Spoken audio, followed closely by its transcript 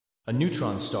A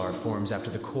neutron star forms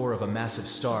after the core of a massive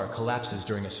star collapses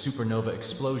during a supernova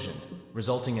explosion,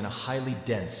 resulting in a highly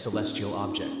dense celestial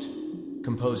object.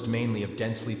 Composed mainly of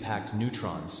densely packed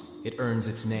neutrons, it earns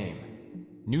its name.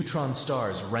 Neutron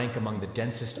stars rank among the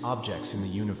densest objects in the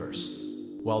universe.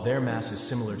 While their mass is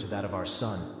similar to that of our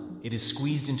Sun, it is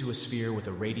squeezed into a sphere with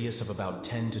a radius of about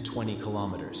 10 to 20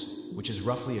 kilometers, which is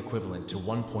roughly equivalent to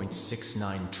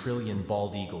 1.69 trillion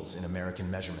bald eagles in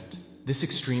American measurement. This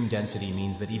extreme density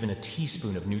means that even a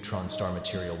teaspoon of neutron star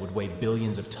material would weigh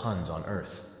billions of tons on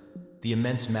Earth. The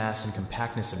immense mass and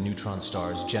compactness of neutron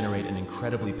stars generate an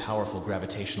incredibly powerful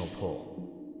gravitational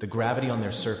pull. The gravity on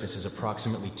their surface is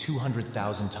approximately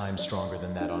 200,000 times stronger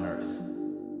than that on Earth.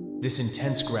 This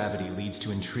intense gravity leads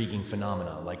to intriguing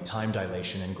phenomena like time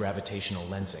dilation and gravitational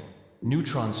lensing.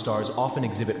 Neutron stars often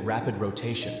exhibit rapid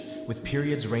rotation, with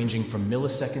periods ranging from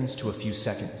milliseconds to a few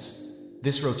seconds.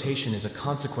 This rotation is a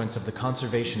consequence of the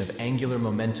conservation of angular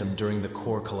momentum during the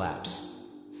core collapse.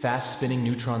 Fast-spinning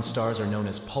neutron stars are known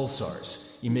as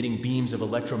pulsars, emitting beams of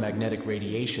electromagnetic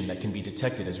radiation that can be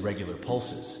detected as regular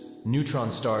pulses.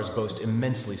 Neutron stars boast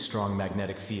immensely strong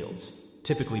magnetic fields,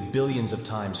 typically billions of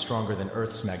times stronger than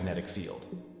Earth's magnetic field.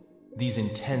 These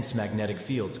intense magnetic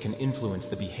fields can influence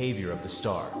the behavior of the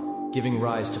star, giving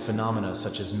rise to phenomena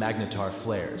such as magnetar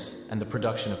flares and the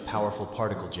production of powerful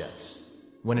particle jets.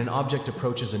 When an object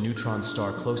approaches a neutron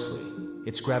star closely,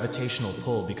 its gravitational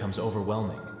pull becomes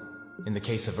overwhelming. In the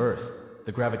case of Earth,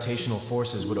 the gravitational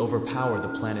forces would overpower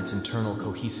the planet's internal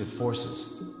cohesive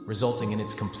forces, resulting in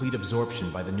its complete absorption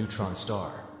by the neutron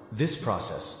star. This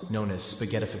process, known as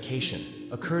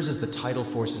spaghettification, occurs as the tidal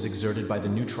forces exerted by the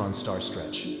neutron star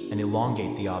stretch and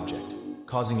elongate the object,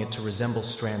 causing it to resemble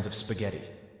strands of spaghetti.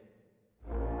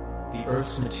 The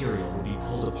Earth's material will be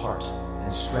pulled apart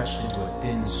and stretched into a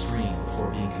thin stream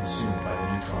before being consumed by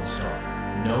the neutron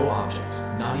star. No object,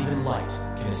 not even light,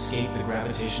 can escape the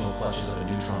gravitational clutches of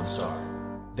a neutron star.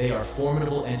 They are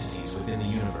formidable entities within the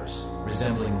universe,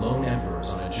 resembling lone emperors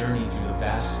on a journey through the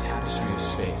vast tapestry of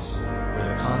space, where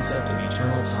the concept of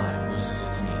eternal time loses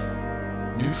its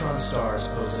meaning. Neutron stars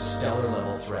pose a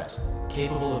stellar-level threat,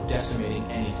 capable of decimating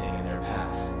anything in their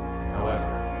path.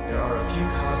 However, there are a few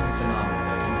cosmic